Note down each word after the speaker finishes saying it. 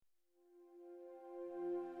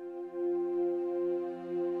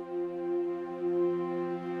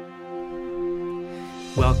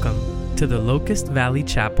Welcome to the Locust Valley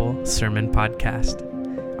Chapel Sermon Podcast.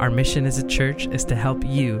 Our mission as a church is to help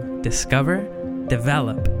you discover,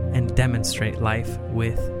 develop, and demonstrate life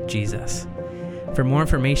with Jesus. For more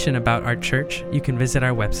information about our church, you can visit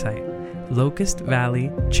our website,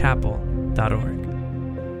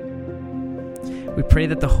 locustvalleychapel.org. We pray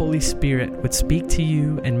that the Holy Spirit would speak to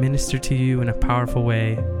you and minister to you in a powerful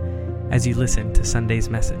way as you listen to Sunday's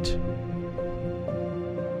message.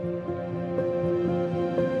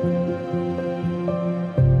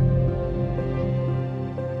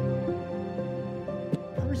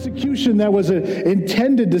 Persecution that was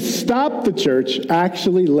intended to stop the church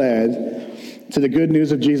actually led to the good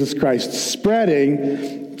news of Jesus Christ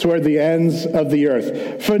spreading toward the ends of the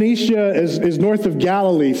earth. Phoenicia is north of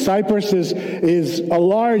Galilee. Cyprus is a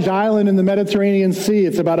large island in the Mediterranean Sea.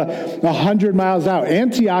 It's about 100 miles out.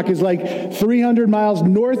 Antioch is like 300 miles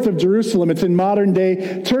north of Jerusalem. It's in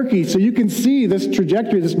modern-day Turkey. So you can see this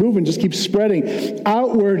trajectory, this movement just keeps spreading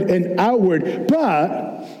outward and outward. But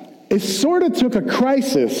it sort of took a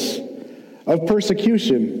crisis of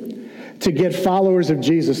persecution to get followers of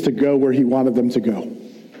Jesus to go where he wanted them to go.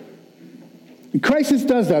 Crisis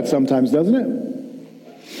does that sometimes, doesn't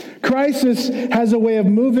it? Crisis has a way of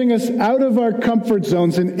moving us out of our comfort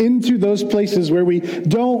zones and into those places where we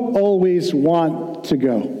don't always want to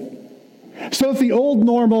go. So if the old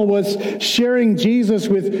normal was sharing Jesus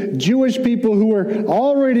with Jewish people who were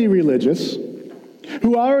already religious,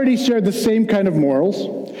 who already shared the same kind of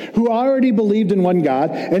morals, who already believed in one God,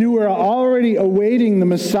 and who were already awaiting the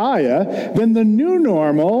Messiah, then the new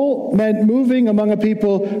normal meant moving among a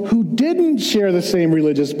people who didn't share the same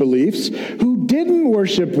religious beliefs, who didn't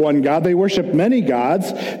worship one God, they worshiped many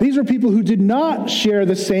gods. These were people who did not share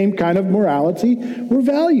the same kind of morality or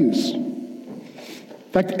values. In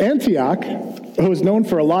fact, Antioch, who was known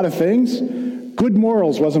for a lot of things, good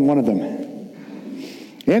morals wasn't one of them.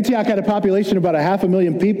 Antioch had a population of about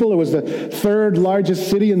 500,000 people. It was the third largest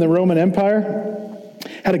city in the Roman Empire.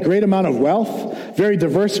 Had a great amount of wealth, very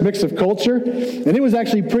diverse mix of culture, and it was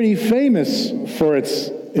actually pretty famous for its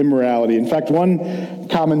immorality. In fact, one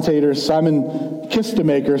commentator, Simon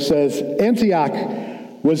Kistemaker, says Antioch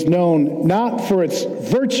was known not for its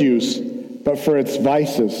virtues, but for its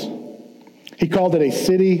vices. He called it a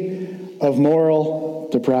city of moral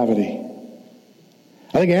depravity.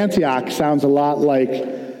 I think Antioch sounds a lot like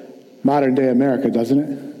modern-day America, doesn't it?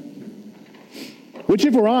 Which,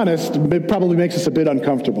 if we're honest, it probably makes us a bit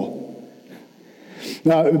uncomfortable.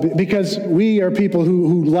 Because we are people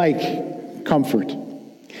who like comfort.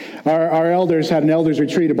 Our elders had an elders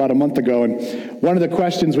retreat about a month ago, and one of the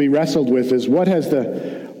questions we wrestled with is, what has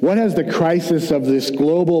the crisis of this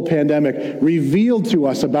global pandemic revealed to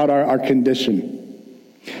us about our condition?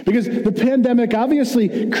 Because the pandemic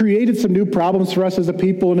obviously created some new problems for us as a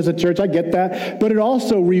people and as a church. I get that. But it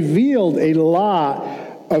also revealed a lot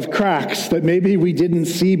of cracks that maybe we didn't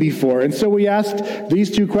see before. And so we asked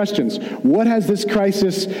these two questions. What has this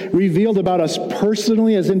crisis revealed about us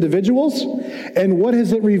personally as individuals? And what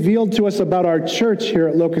has it revealed to us about our church here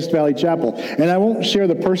at Locust Valley Chapel? And I won't share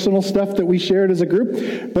the personal stuff that we shared as a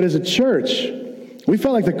group, but as a church, we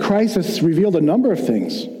felt like the crisis revealed a number of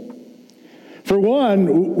things. For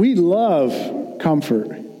one, we love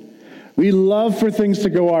comfort. We love for things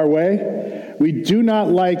to go our way. We do not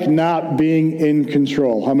like not being in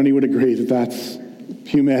control. How many would agree that that's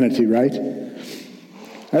humanity, right?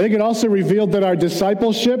 I think it also revealed that our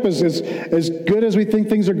discipleship, as good as we think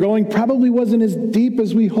things are going, probably wasn't as deep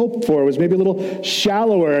as we hoped for. It was maybe a little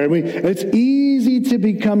shallower. And it's easy to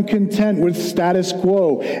become content with status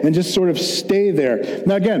quo and just sort of stay there.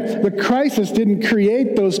 Now again, the crisis didn't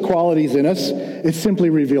create those qualities in us. It simply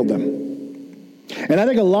revealed them. And I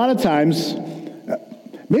think a lot of times,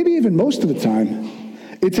 maybe even most of the time,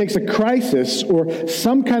 it takes a crisis or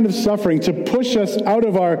some kind of suffering to push us out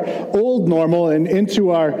of our old normal and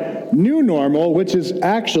into our new normal, which is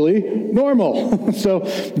actually normal. So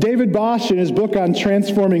David Bosch, in his book on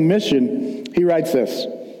transforming mission, he writes this: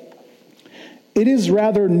 "It is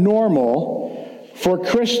rather normal for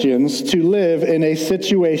Christians to live in a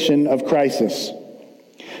situation of crisis.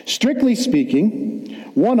 Strictly speaking,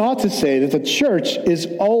 one ought to say that the church is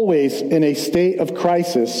always in a state of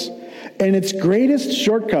crisis, and its greatest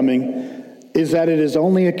shortcoming is that it is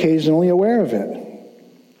only occasionally aware of it.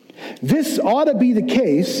 This ought to be the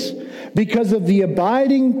case because of the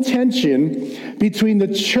abiding tension between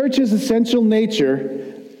the church's essential nature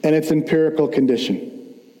and its empirical condition.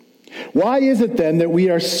 Why is it then that we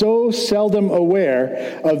are so seldom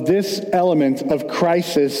aware of this element of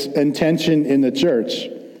crisis and tension in the church?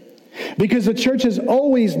 Because the church has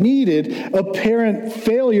always needed apparent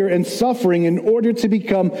failure and suffering in order to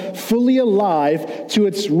become fully alive to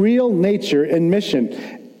its real nature and mission.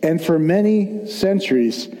 And for many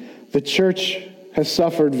centuries, the church has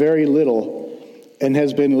suffered very little and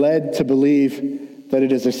has been led to believe that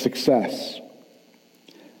it is a success.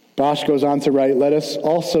 Bosch goes on to write, "Let us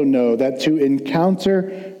also know that to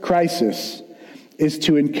encounter crisis is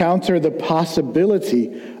to encounter the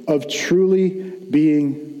possibility of truly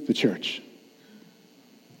being the church."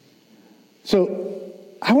 So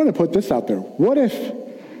I want to put this out there. What if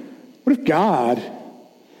God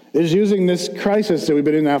is using this crisis that we've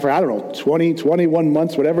been in now for, 20, 21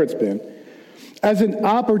 months, whatever it's been, as an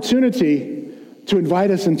opportunity to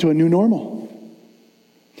invite us into a new normal?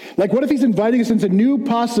 Like, what if he's inviting us into new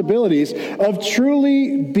possibilities of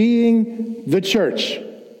truly being the church?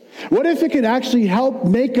 What if it could actually help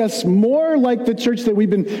make us more like the church that we've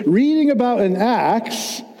been reading about in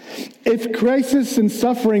Acts? If crisis and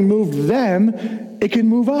suffering moved them, it can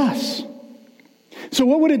move us. So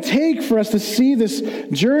what would it take for us to see this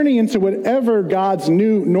journey into whatever God's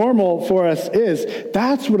new normal for us is?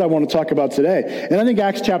 That's what I want to talk about today. And I think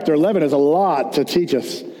Acts chapter 11 has a lot to teach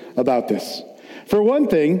us about this. For one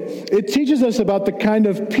thing, it teaches us about the kind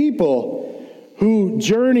of people who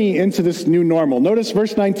journey into this new normal. Notice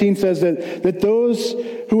verse 19 says that those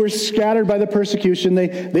who were scattered by the persecution,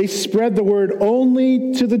 they spread the word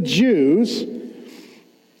only to the Jews.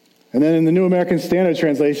 And then in the New American Standard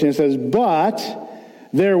Translation it says, "But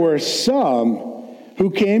there were some who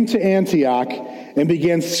came to Antioch and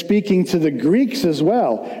began speaking to the Greeks as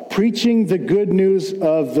well, preaching the good news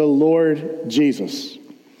of the Lord Jesus."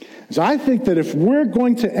 So I think that if we're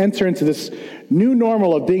going to enter into this new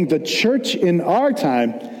normal of being the church in our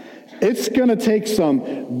time, it's going to take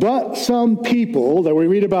some people that we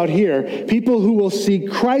read about here, people who will see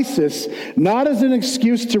crisis not as an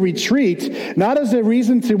excuse to retreat, not as a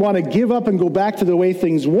reason to want to give up and go back to the way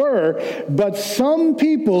things were, but some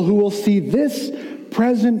people who will see this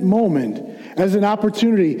present moment as an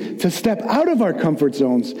opportunity to step out of our comfort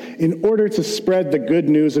zones in order to spread the good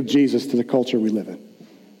news of Jesus to the culture we live in.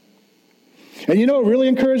 And you know what really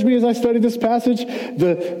encouraged me as I studied this passage?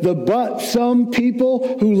 Some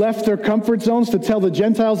people who left their comfort zones to tell the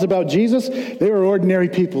Gentiles about Jesus, they were ordinary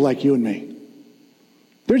people like you and me.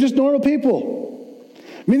 They're just normal people.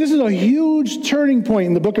 I mean, this is a huge turning point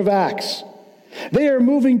in the book of Acts. They are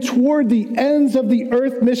moving toward the ends of the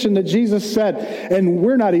earth mission that Jesus said, and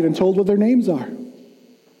we're not even told what their names are.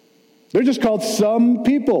 They're just called some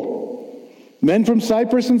people. Men from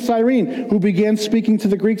Cyprus and Cyrene who began speaking to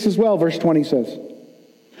the Greeks as well, verse 20 says.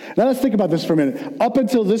 Now let's think about this for a minute. Up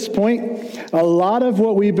until this point, a lot of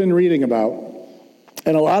what we've been reading about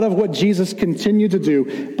and a lot of what Jesus continued to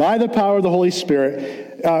do by the power of the Holy Spirit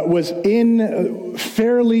was in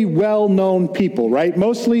fairly well-known people, right?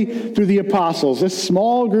 Mostly through the apostles, this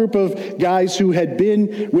small group of guys who had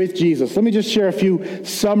been with Jesus. Let me just share a few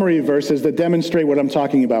summary verses that demonstrate what I'm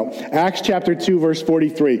talking about. Acts chapter 2, verse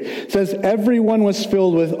 43 it says, "Everyone was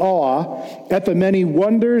filled with awe at the many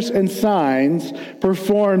wonders and signs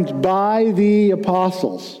performed by the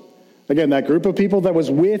apostles." Again, that group of people that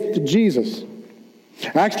was with Jesus.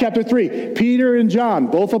 Acts chapter 3, Peter and John,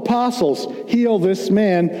 both apostles, heal this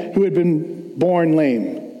man who had been born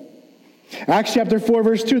lame. Acts chapter 4,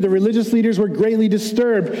 verse 2, the religious leaders were greatly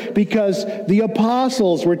disturbed because the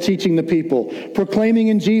apostles were teaching the people, proclaiming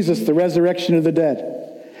in Jesus the resurrection of the dead.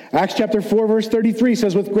 Acts chapter 4, verse 33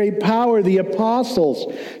 says, "With great power the apostles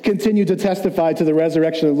continued to testify to the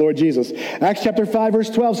resurrection of the Lord Jesus." Acts chapter 5, verse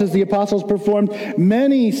 12 says, "The apostles performed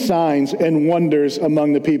many signs and wonders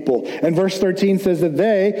among the people." And verse 13 says that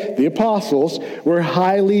they, the apostles, were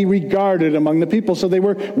highly regarded among the people. So they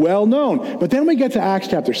were well known. But then we get to Acts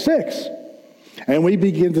chapter 6, and we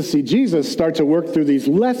begin to see Jesus start to work through these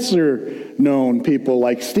lesser known people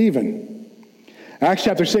like Stephen. Acts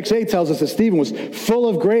chapter 6:8 tells us that Stephen was full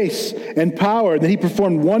of grace and power, and that he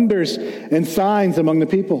performed wonders and signs among the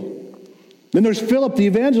people. Then there's Philip the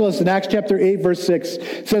evangelist in Acts chapter 8, verse 6.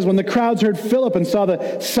 It says, "When the crowds heard Philip and saw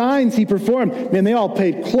the signs he performed," man, they all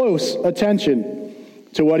paid close attention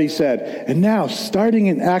to what he said. And now, starting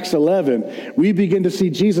in Acts 11, we begin to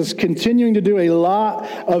see Jesus continuing to do a lot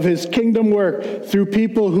of his kingdom work through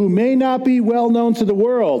people who may not be well known to the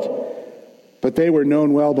world, but they were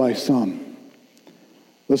known well by some.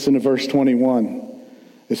 Listen to verse 21.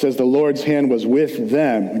 It says, "The Lord's hand was with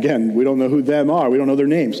them." Again, we don't know who them are. We don't know their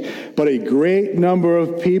names. "But a great number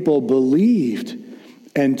of people believed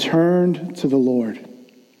and turned to the Lord."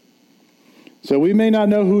 So we may not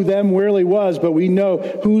know who them really was, but we know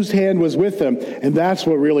whose hand was with them. And that's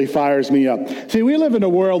what really fires me up. See, we live in a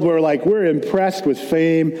world where we're impressed with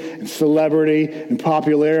fame and celebrity and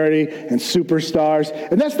popularity and superstars.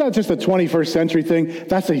 And that's not just a 21st century thing.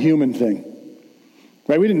 That's a human thing.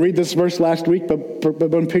 Right? We didn't read this verse last week, but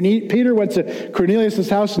when Peter went to Cornelius'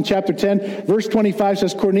 house in chapter 10, verse 25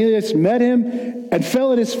 says, Cornelius met him and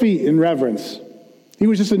fell at his feet in reverence. He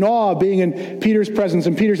was just in awe of being in Peter's presence.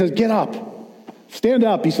 And Peter says, get up. Stand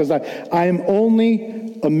up. He says, I am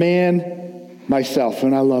only a man myself.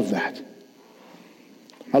 And I love that.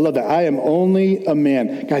 I love that. I am only a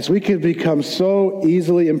man. Guys, we could become so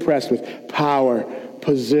easily impressed with power,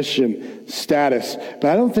 position, status. But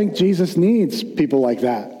I don't think Jesus needs people like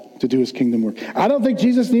that to do his kingdom work. I don't think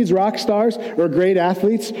Jesus needs rock stars or great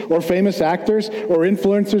athletes or famous actors or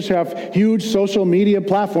influencers who have huge social media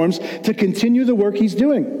platforms to continue the work he's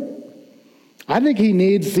doing. I think he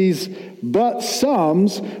needs these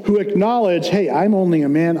but-somes who acknowledge, hey, I'm only a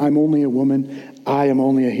man, I'm only a woman, I am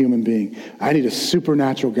only a human being. I need a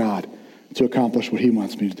supernatural God to accomplish what he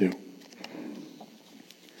wants me to do.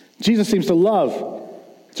 Jesus seems to love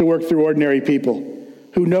to work through ordinary people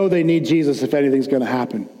who know they need Jesus if anything's going to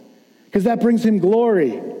happen, because that brings him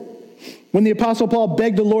glory. When the Apostle Paul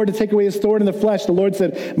begged the Lord to take away his thorn in the flesh, the Lord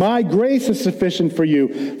said, my grace is sufficient for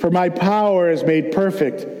you, for my power is made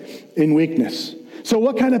perfect in weakness. So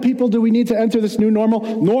what kind of people do we need to enter this new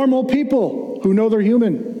normal? Normal people who know they're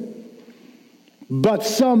human. But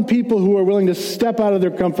some people who are willing to step out of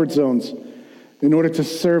their comfort zones in order to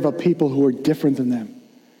serve a people who are different than them.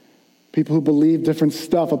 People who believe different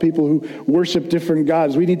stuff, people who worship different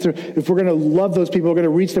gods. We need to, if we're going to love those people, we're going to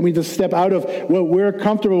reach them, we need to step out of what we're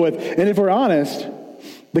comfortable with. And if we're honest,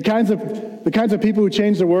 the kinds of people who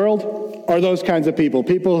change the world are those kinds of people.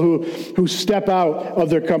 People who step out of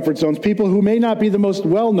their comfort zones. People who may not be the most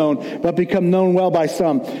well-known, but become known well by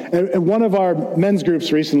some. And one of our men's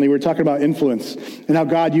groups recently, we were talking about influence and how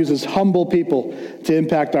God uses humble people to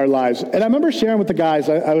impact our lives. And I remember sharing with the guys,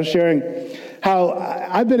 I was sharing how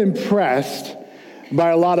I've been impressed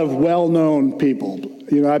by a lot of well-known people.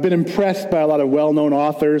 I've been impressed by a lot of well-known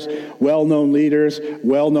authors, well-known leaders,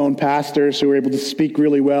 well-known pastors who are able to speak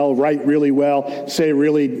really well, write really well, say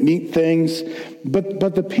really neat things.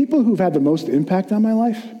 But the people who've had the most impact on my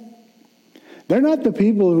life, they're not the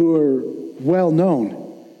people who are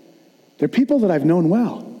well-known. They're people that I've known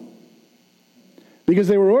well. Because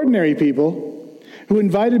they were ordinary people who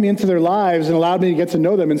invited me into their lives and allowed me to get to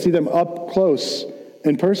know them and see them up close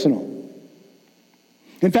and personal.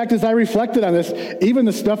 In fact, as I reflected on this, even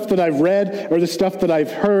the stuff that I've read or the stuff that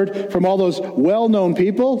I've heard from all those well-known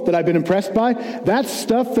people that I've been impressed by, that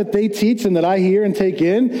stuff that they teach and that I hear and take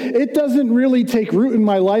in, it doesn't really take root in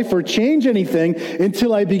my life or change anything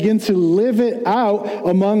until I begin to live it out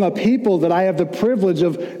among a people that I have the privilege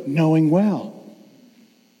of knowing well.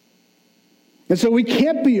 And so we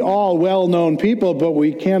can't be all well-known people, but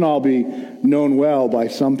we can all be known well by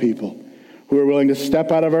some people who are willing to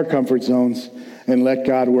step out of our comfort zones and let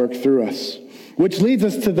God work through us. Which leads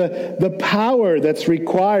us to the power that's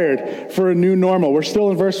required for a new normal. We're still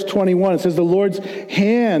in verse 21. It says, the Lord's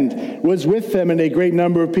hand was with them, and a great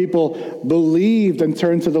number of people believed and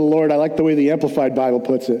turned to the Lord. I like the way the Amplified Bible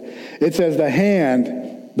puts it. It says the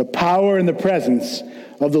hand, the power and the presence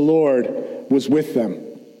of the Lord was with them.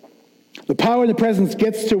 The power and the presence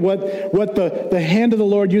gets to what the hand of the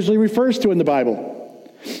Lord usually refers to in the Bible.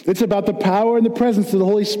 It's about the power and the presence of the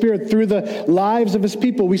Holy Spirit through the lives of his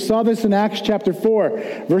people. We saw this in Acts chapter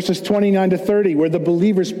 4, verses 29 to 30, where the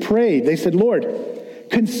believers prayed. They said, Lord,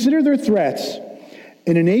 consider their threats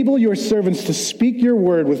and enable your servants to speak your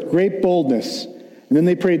word with great boldness. And then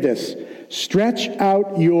they prayed this, stretch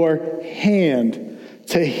out your hand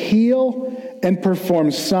to heal and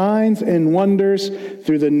perform signs and wonders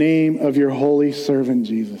through the name of your holy servant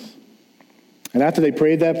Jesus. And after they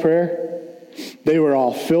prayed that prayer, they were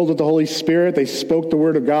all filled with the Holy Spirit. They spoke the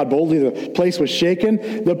word of God boldly. The place was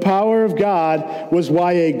shaken. The power of God was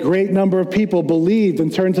why a great number of people believed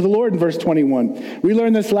and turned to the Lord in verse 21. We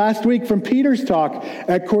learned this last week from Peter's talk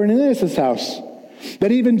at Cornelius' house,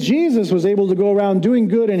 that even Jesus was able to go around doing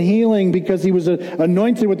good and healing because he was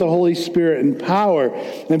anointed with the Holy Spirit and power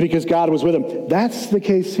and because God was with him. That's the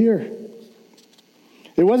case here.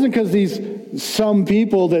 It wasn't because some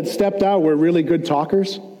people that stepped out were really good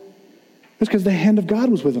talkers. It's because the hand of God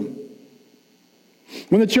was with them.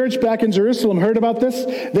 When the church back in Jerusalem heard about this,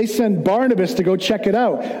 they sent Barnabas to go check it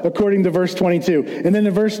out, according to verse 22. And then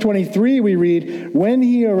in verse 23 we read, when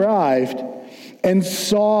he arrived and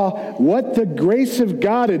saw what the grace of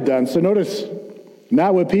God had done. So notice,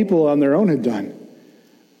 not what people on their own had done,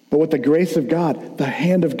 but what the grace of God, the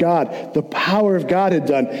hand of God, the power of God had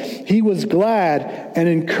done. He was glad and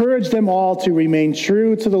encouraged them all to remain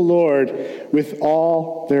true to the Lord with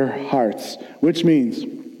all their hearts. Which means,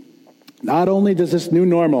 not only does this new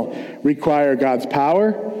normal require God's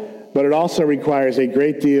power, but it also requires a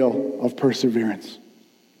great deal of perseverance.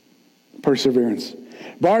 Perseverance.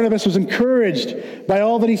 Barnabas was encouraged by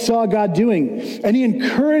all that he saw God doing, and he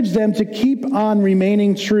encouraged them to keep on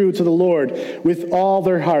remaining true to the Lord with all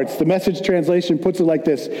their hearts. The Message translation puts it like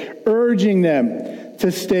this: urging them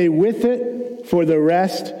to stay with it for the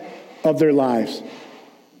rest of their lives.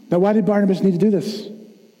 Now, why did Barnabas need to do this?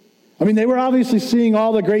 I mean, they were obviously seeing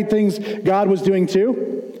all the great things God was doing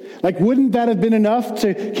too. Like, wouldn't that have been enough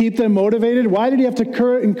to keep them motivated? Why did he have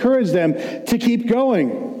to encourage them to keep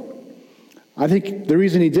going? I think the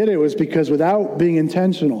reason he did it was because without being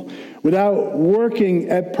intentional, without working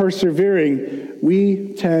at persevering,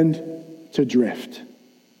 we tend to drift.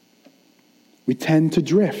 We tend to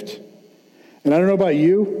drift. And I don't know about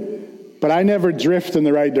you, but I never drift in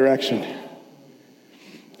the right direction.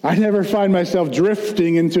 I never find myself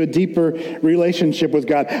drifting into a deeper relationship with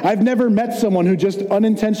God. I've never met someone who just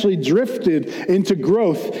unintentionally drifted into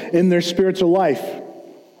growth in their spiritual life.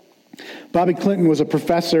 Bobby Clinton was a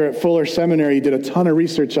professor at Fuller Seminary. He did a ton of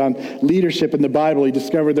research on leadership in the Bible. He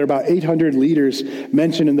discovered there are about 800 leaders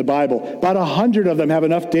mentioned in the Bible. About 100 of them have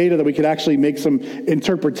enough data that we could actually make some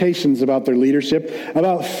interpretations about their leadership.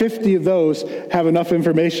 About 50 of those have enough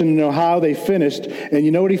information to know how they finished. And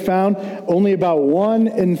you know what he found? Only about 1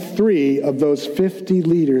 in 3 of those 50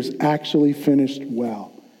 leaders actually finished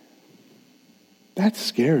well. That's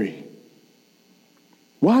scary.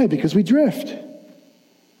 Why? Because we drift.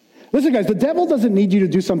 Listen, guys, the devil doesn't need you to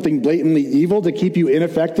do something blatantly evil to keep you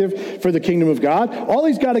ineffective for the kingdom of God. All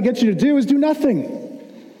he's got to get you to do is do nothing.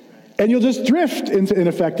 And you'll just drift into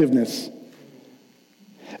ineffectiveness.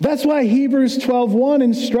 That's why Hebrews 12:1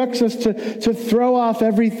 instructs us to throw off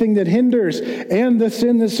everything that hinders and the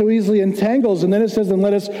sin that so easily entangles. And then it says, and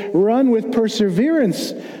let us run with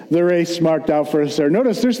perseverance the race marked out for us there.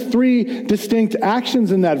 Notice there's 3 distinct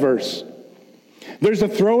actions in that verse. There's a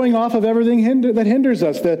throwing off of everything that hinders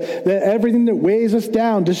us, everything that weighs us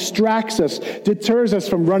down, distracts us, deters us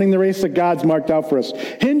from running the race that God's marked out for us.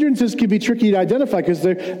 Hindrances can be tricky to identify because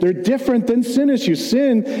they're different than sin issues.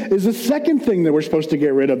 Sin is the second thing that we're supposed to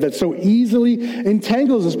get rid of that so easily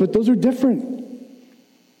entangles us, but those are different.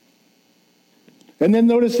 And then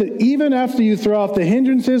notice that even after you throw off the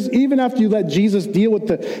hindrances, even after you let Jesus deal with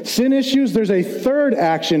the sin issues, there's a third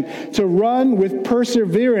action: to run with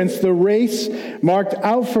perseverance the race marked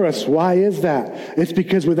out for us. Why is that? It's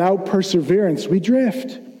because without perseverance, we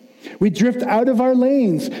drift. We drift out of our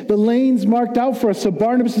lanes, the lanes marked out for us. So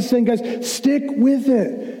Barnabas is saying, guys, stick with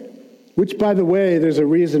it. Which, by the way, there's a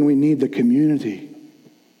reason we need the community.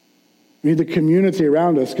 We need the community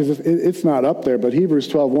around us because it's not up there, but Hebrews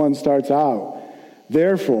 12:1 starts out.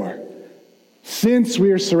 Therefore, since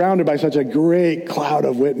we are surrounded by such a great cloud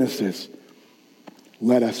of witnesses,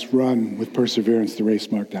 let us run with perseverance the race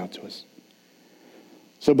marked out to us.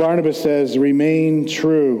 So Barnabas says, remain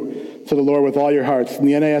true to the Lord with all your hearts. And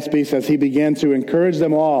the NASB says he began to encourage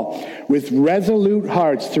them all with resolute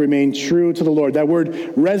hearts to remain true to the Lord. That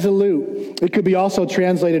word resolute, it could be also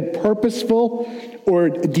translated purposeful or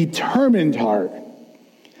determined heart.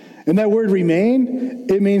 And that word remain,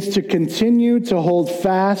 it means to continue, to hold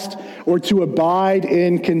fast, or to abide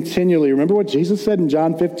in continually. Remember what Jesus said in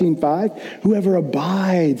John 15:5? Whoever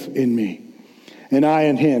abides in me, and I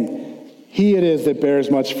in him, he it is that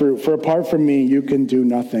bears much fruit. For apart from me, you can do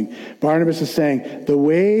nothing. Barnabas is saying, the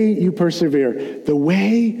way you persevere, the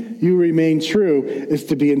way you remain true is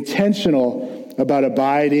to be intentional about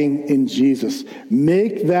abiding in Jesus.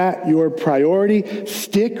 Make that your priority.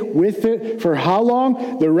 Stick with it for how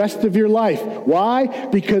long? The rest of your life. Why?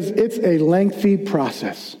 Because it's a lengthy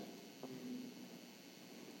process.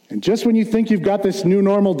 And just when you think you've got this new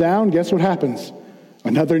normal down, guess what happens?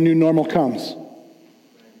 Another new normal comes.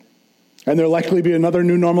 And there'll likely be another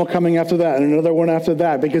new normal coming after that, and another one after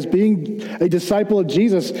that, because being a disciple of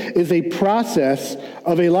Jesus is a process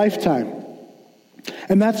of a lifetime.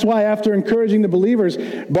 And that's why after encouraging the believers,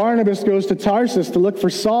 Barnabas goes to Tarsus to look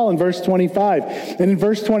for Saul in verse 25. And in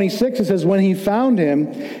verse 26 it says, when he found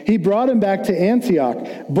him, he brought him back to Antioch.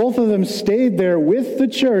 Both of them stayed there with the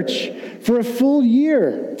church for a full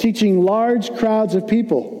year, teaching large crowds of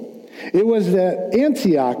people. It was at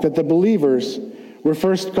Antioch that the believers were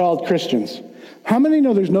first called Christians. How many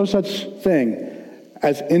know there's no such thing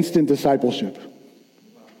as instant discipleship?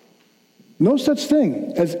 No such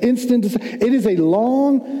thing as instant discipleship. It is a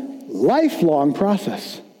long, lifelong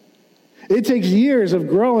process. It takes years of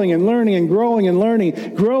growing and learning and growing and learning,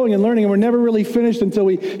 and we're never really finished until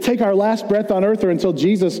we take our last breath on earth or until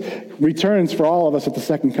Jesus returns for all of us at the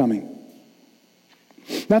second coming.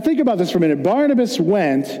 Now think about this for a minute. Barnabas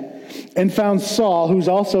went and found Saul, who's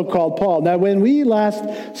also called Paul. Now when we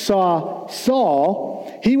last saw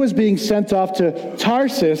Saul, he was being sent off to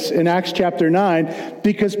Tarsus in Acts chapter 9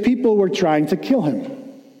 because people were trying to kill him.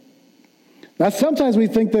 Now, sometimes we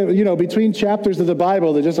think that, between chapters of the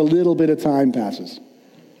Bible, that just a little bit of time passes.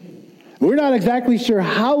 We're not exactly sure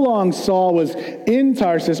how long Saul was in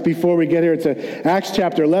Tarsus before we get here to Acts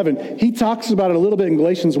chapter 11. He talks about it a little bit in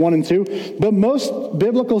Galatians 1 and 2, but most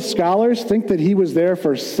biblical scholars think that he was there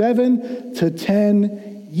for 7 to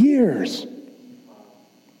 10 years.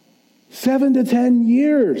 7 to 10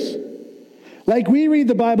 years. Like, we read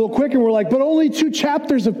the Bible quick and we're like, but only 2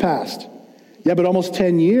 chapters have passed. Yeah, but almost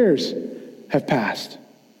 10 years have passed.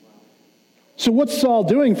 So what's Saul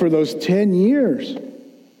doing for those 10 years?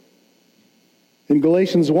 In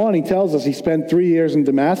Galatians 1, he tells us he spent 3 years in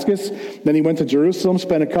Damascus. Then he went to Jerusalem,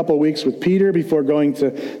 spent a couple weeks with Peter before going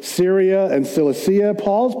to Syria and Cilicia.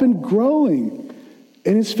 Paul's been growing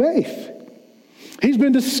in his faith. He's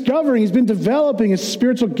been discovering, he's been developing his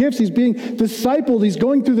spiritual gifts. He's being discipled. He's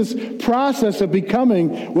going through this process of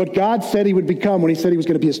becoming what God said he would become when he said he was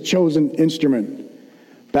going to be his chosen instrument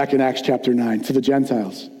back in Acts chapter 9 to the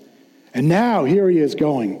Gentiles. And now here he is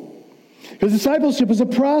going. Because discipleship is a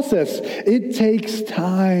process. It takes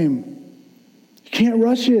time. You can't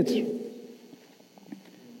rush it.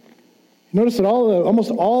 Notice that almost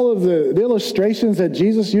all of the illustrations that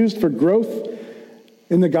Jesus used for growth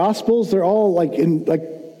in the Gospels, they're all like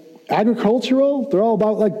agricultural. They're all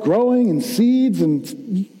about growing and seeds, and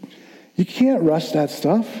you can't rush that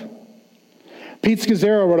stuff. Pete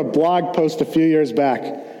Scazzaro wrote a blog post a few years back.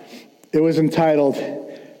 It was entitled,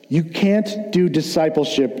 "You Can't Do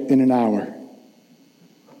Discipleship in an Hour."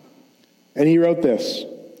 And he wrote this.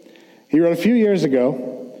 He wrote, a few years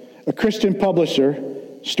ago, a Christian publisher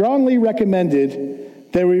strongly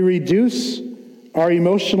recommended that we reduce our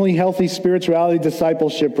emotionally healthy spirituality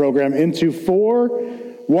discipleship program into 4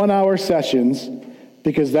 one-hour sessions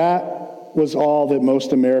because that was all that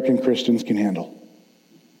most American Christians can handle.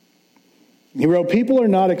 He wrote, people are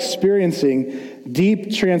not experiencing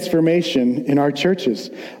deep transformation in our churches.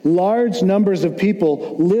 Large numbers of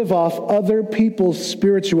people live off other people's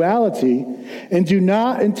spirituality and do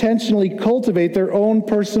not intentionally cultivate their own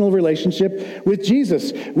personal relationship with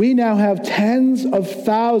Jesus. We now have tens of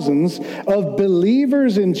thousands of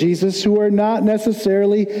believers in Jesus who are not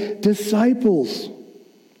necessarily disciples.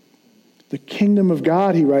 The kingdom of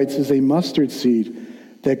God, he writes, is a mustard seed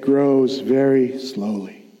that grows very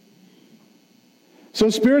slowly. So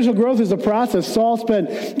spiritual growth is a process. Saul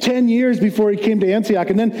spent 10 years before he came to Antioch.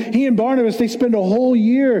 And then he and Barnabas, they spend a whole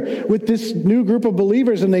year with this new group of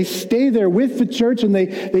believers. And they stay there with the church. And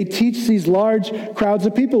they teach these large crowds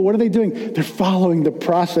of people. What are they doing? They're following the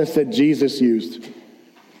process that Jesus used.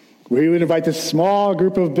 Where he would invite this small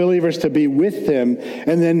group of believers to be with him.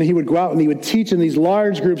 And then he would go out and he would teach in these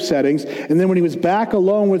large group settings. And then when he was back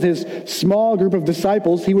alone with his small group of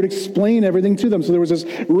disciples, he would explain everything to them. So there was this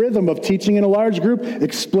rhythm of teaching in a large group,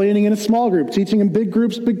 explaining in a small group, teaching in big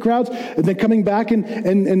groups, big crowds, and then coming back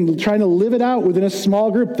and trying to live it out within a small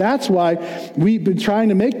group. That's why we've been trying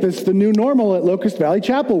to make this the new normal at Locust Valley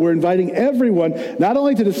Chapel. We're inviting everyone not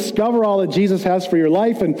only to discover all that Jesus has for your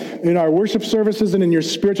life and in our worship services and in your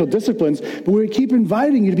spiritual disciplines, but we keep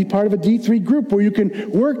inviting you to be part of a D3 group where you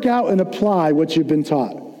can work out and apply what you've been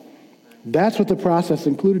taught. That's what the process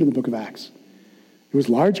included in the book of Acts. It was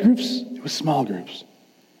large groups, it was small groups.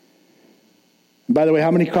 And by the way,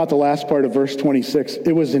 how many caught the last part of verse 26?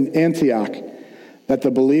 It was in Antioch that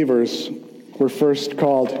the believers were first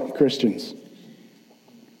called Christians.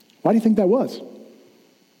 Why do you think that was?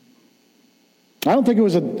 I don't think it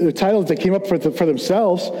was a title that they came up for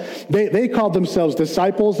themselves. They called themselves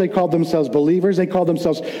disciples. They called themselves believers. They called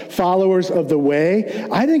themselves followers of the way.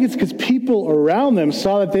 I think it's because people around them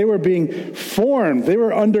saw that they were being formed. They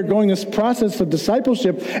were undergoing this process of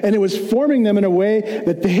discipleship, and it was forming them in a way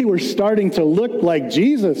that they were starting to look like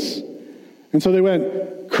Jesus. And so they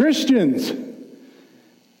went, Christians,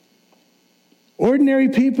 ordinary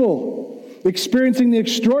people, experiencing the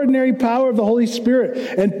extraordinary power of the Holy Spirit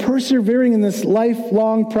and persevering in this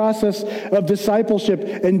lifelong process of discipleship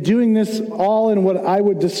and doing this all in what I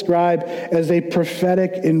would describe as a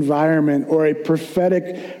prophetic environment or a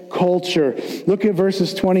prophetic culture. Look at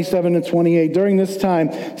verses 27 and 28. During this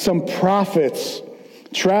time, some prophets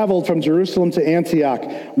traveled from Jerusalem to Antioch.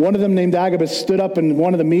 One of them, named Agabus, stood up in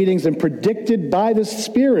one of the meetings and predicted by the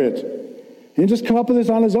Spirit He didn't just come up with this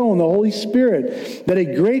on his own. The Holy Spirit, that a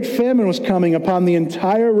great famine was coming upon the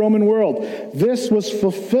entire Roman world. This was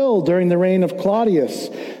fulfilled during the reign of Claudius.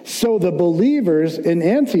 So the believers in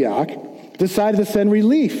Antioch decided to send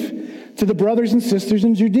relief to the brothers and sisters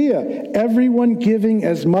in Judea, everyone giving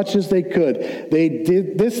as much as they could. They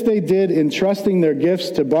did, entrusting their gifts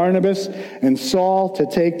to Barnabas and Saul to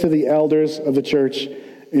take to the elders of the church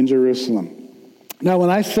in Jerusalem. Now,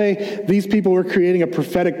 when I say these people were creating a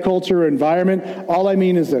prophetic culture or environment, all I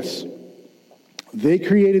mean is this. They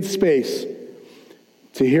created space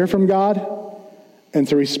to hear from God and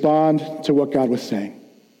to respond to what God was saying.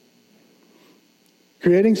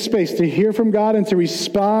 Creating space to hear from God and to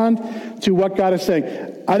respond to what God is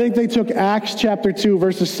saying. I think they took Acts chapter 2,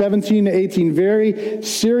 verses 17 to 18 very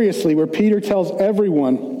seriously, where Peter tells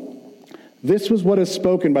everyone, this was what is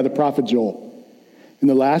spoken by the prophet Joel. In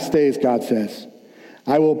the last days, God says,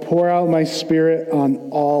 I will pour out my Spirit on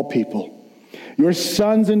all people. Your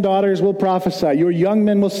sons and daughters will prophesy. Your young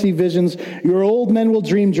men will see visions. Your old men will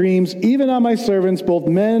dream dreams. Even on my servants, both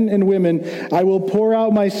men and women, I will pour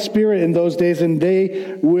out my Spirit in those days, and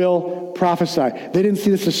they will prophesy. They didn't see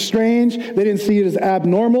this as strange. They didn't see it as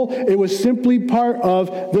abnormal. It was simply part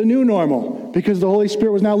of the new normal, because the Holy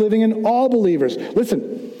Spirit was now living in all believers.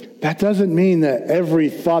 Listen, that doesn't mean that every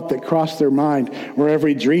thought that crossed their mind, or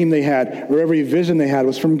every dream they had, or every vision they had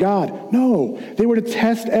was from God. No, they were to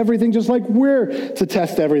test everything just like we're to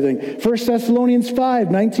test everything. 1 Thessalonians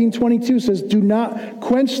 5:19-22 says, do not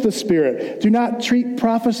quench the Spirit. Do not treat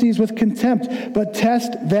prophecies with contempt, but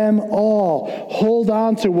test them all. Hold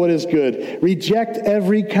on to what is good. Reject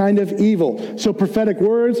every kind of evil. So prophetic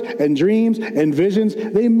words and dreams and visions,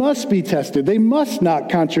 they must be tested. They must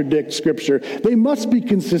not contradict Scripture. They must be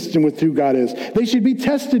consistent with who God is. They should be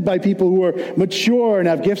tested by people who are mature and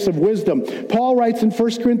have gifts of wisdom. Paul writes in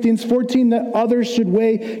 1 Corinthians 14 that others should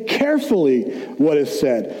weigh carefully what is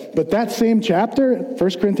said. But that same chapter, 1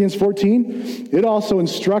 Corinthians 14, it also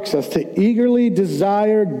instructs us to eagerly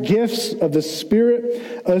desire gifts of the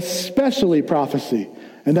Spirit, especially prophecy.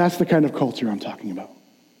 And that's the kind of culture I'm talking about.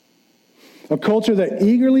 A culture that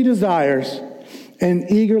eagerly desires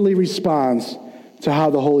and eagerly responds to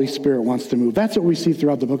how the Holy Spirit wants to move. That's what we see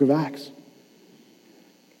throughout the book of Acts.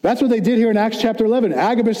 That's what they did here in Acts chapter 11.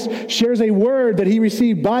 Agabus shares a word that he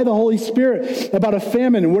received by the Holy Spirit about a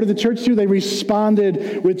famine. And what did the church do? They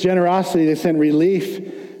responded with generosity. They sent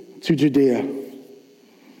relief to Judea.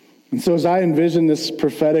 And so as I envision this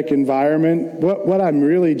prophetic environment, what I'm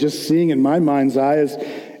really just seeing in my mind's eye is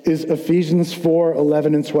Ephesians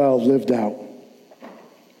 4:11 and 12 lived out.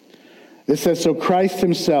 It says, so Christ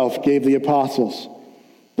himself gave the apostles,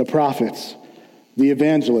 the prophets, the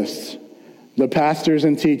evangelists, the pastors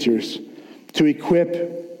and teachers to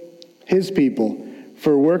equip his people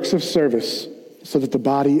for works of service so that the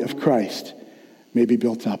body of Christ may be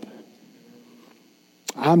built up.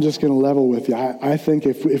 I'm just going to level with you. I think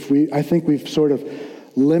we've sort of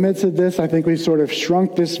limited this. I think we've sort of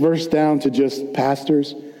shrunk this verse down to just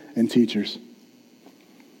pastors and teachers.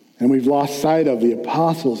 And we've lost sight of the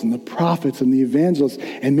apostles and the prophets and the evangelists.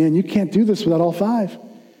 And man, you can't do this without all five.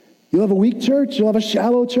 You'll have a weak church. You'll have a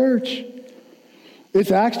shallow church.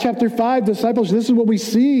 It's Acts chapter 5, disciples. This is what we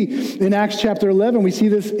see in Acts chapter 11. We see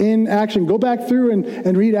this in action. Go back through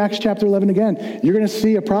and read Acts chapter 11 again. You're going to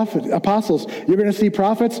see apostles. You're going to see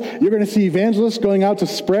prophets. You're going to see evangelists going out to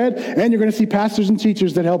spread. And you're going to see pastors and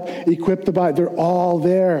teachers that help equip the body. They're all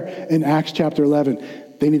there in Acts chapter 11.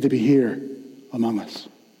 They need to be here among us.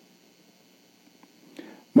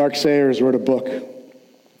 Mark Sayers wrote a book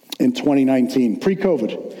in 2019,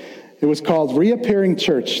 pre-COVID. It was called Reappearing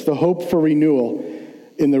Church, The Hope for Renewal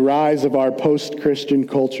in the Rise of Our Post-Christian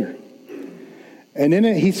Culture. And in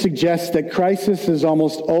it, he suggests that crisis is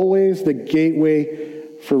almost always the gateway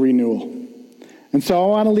for renewal. And so I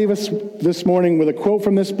want to leave us this morning with a quote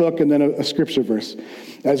from this book and then a scripture verse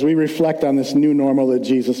as we reflect on this new normal that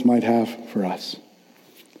Jesus might have for us.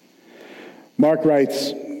 Mark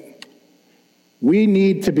writes, we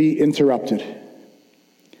need to be interrupted,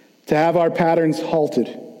 to have our patterns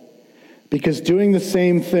halted, because doing the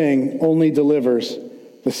same thing only delivers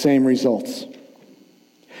the same results.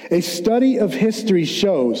 A study of history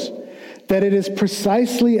shows that it is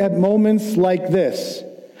precisely at moments like this,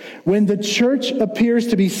 when the church appears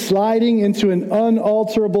to be sliding into an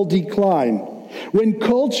unalterable decline, when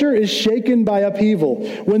culture is shaken by upheaval,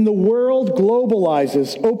 when the world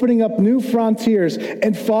globalizes, opening up new frontiers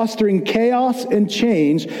and fostering chaos and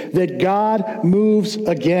change, that God moves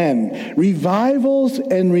again. Revivals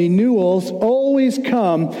and renewals always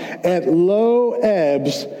come at low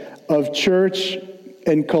ebbs of church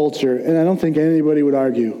and culture. And I don't think anybody would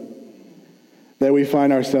argue that we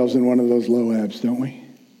find ourselves in one of those low ebbs, don't we?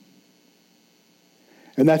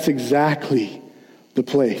 And that's exactly the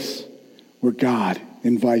place where God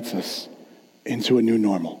invites us into a new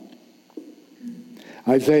normal.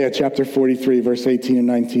 Isaiah chapter 43, verse 18 and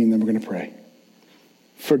 19, then we're going to pray.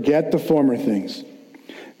 Forget the former things.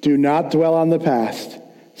 Do not dwell on the past.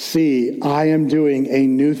 See, I am doing a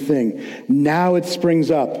new thing. Now it springs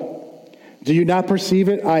up. Do you not perceive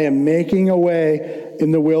it? I am making a way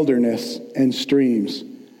in the wilderness and streams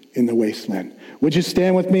in the wasteland. Would you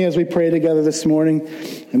stand with me as we pray together this morning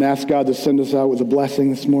and ask God to send us out with a blessing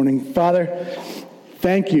this morning? Father,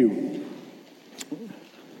 thank you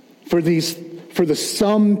for the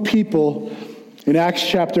some people in Acts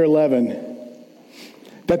chapter 11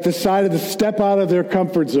 that decided to step out of their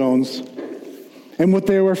comfort zones and what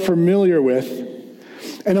they were familiar with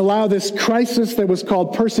and allow this crisis that was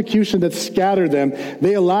called persecution that scattered them,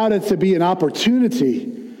 they allowed it to be an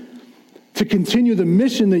opportunity to continue the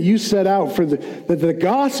mission that you set out for that the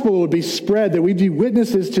gospel would be spread, that we'd be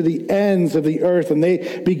witnesses to the ends of the earth. And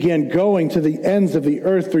they began going to the ends of the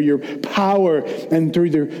earth through your power and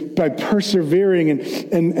by persevering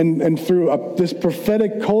and through this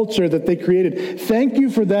prophetic culture that they created. Thank you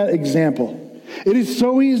for that example. It is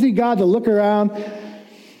so easy, God, to look around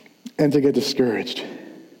and to get discouraged.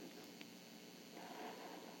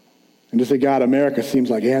 And to say, God, America seems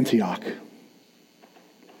like Antioch.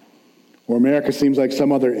 Or America seems like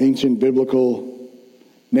some other ancient biblical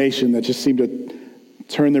nation that just seemed to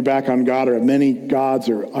turn their back on God or have many gods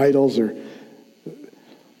or idols. Or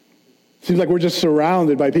seems like we're just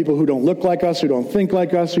surrounded by people who don't look like us, who don't think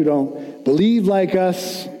like us, who don't believe like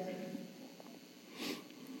us.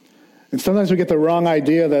 And sometimes we get the wrong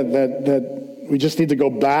idea that we just need to go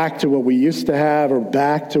back to what we used to have or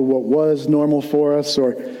back to what was normal for us,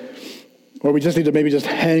 or we just need to maybe just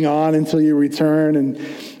hang on until you return.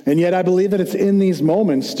 And yet I believe that it's in these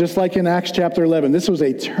moments, just like in Acts chapter 11, this was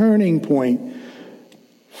a turning point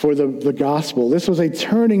for the gospel. This was a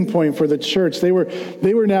turning point for the church. They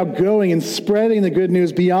were now going and spreading the good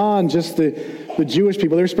news beyond just the Jewish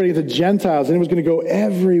people. They were spreading it to Gentiles, and it was going to go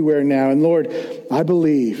everywhere now. And Lord, I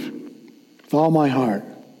believe with all my heart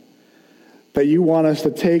that you want us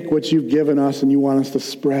to take what you've given us and you want us to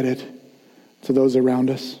spread it to those around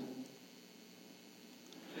us.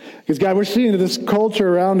 Because, God, we're seeing that this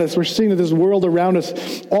culture around us, we're seeing that this world around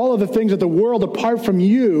us, all of the things that the world, apart from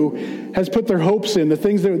you, has put their hopes in, the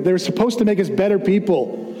things that they're supposed to make us better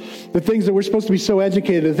people, the things that we're supposed to be so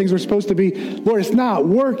educated, the things we're supposed to be, Lord, it's not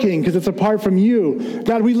working because it's apart from you.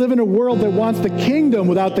 God, we live in a world that wants the kingdom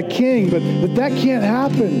without the king, but that can't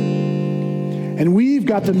happen. And we've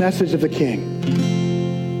got the message of the king.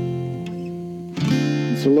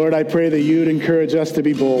 And so, Lord, I pray that you'd encourage us to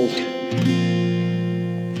be bold.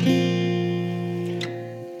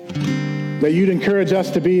 That you'd encourage us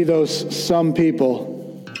to be those some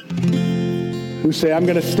people who say, I'm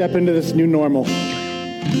going to step into this new normal.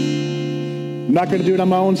 I'm not going to do it on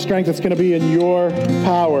my own strength. It's going to be in your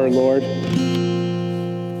power, Lord.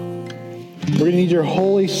 We're going to need your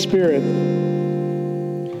Holy Spirit.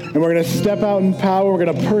 And we're going to step out in power. We're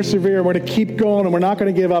going to persevere. And we're going to keep going. And we're not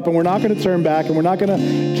going to give up. And we're not going to turn back. And we're not going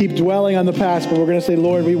to keep dwelling on the past. But we're going to say,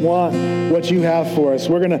 Lord, we want what you have for us.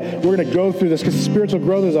 We're going to go through this because spiritual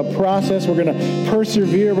growth is a process. We're going to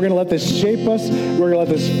persevere. We're going to let this shape us. We're going to let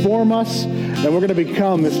this form us. And we're going to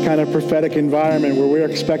become this kind of prophetic environment where we're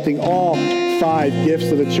expecting all 5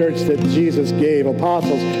 gifts of the church that Jesus gave: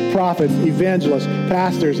 apostles, prophets, evangelists,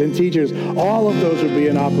 pastors, and teachers. All of those would be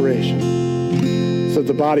in operation, so that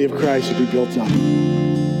the body of Christ would be built up,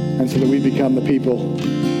 and so that we become the people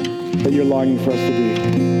that you're longing for us to be.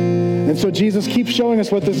 And so, Jesus, keep showing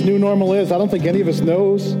us what this new normal is. I don't think any of us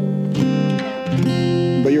knows,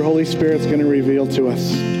 but your Holy Spirit's going to reveal to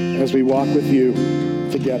us as we walk with you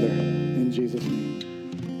together. In Jesus' name.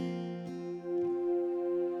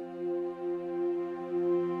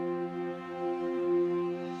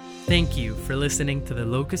 Thank you for listening to the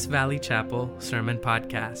Locust Valley Chapel Sermon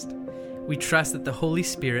Podcast. We trust that the Holy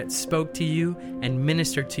Spirit spoke to you and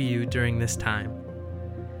ministered to you during this time.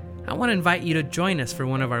 I want to invite you to join us for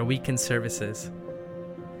one of our weekend services.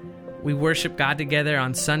 We worship God together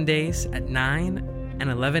on Sundays at 9 and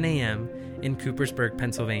 11 a.m. in Coopersburg,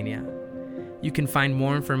 Pennsylvania. You can find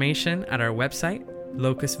more information at our website,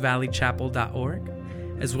 locustvalleychapel.org,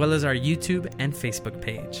 as well as our YouTube and Facebook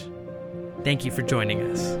page. Thank you for joining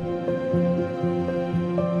us.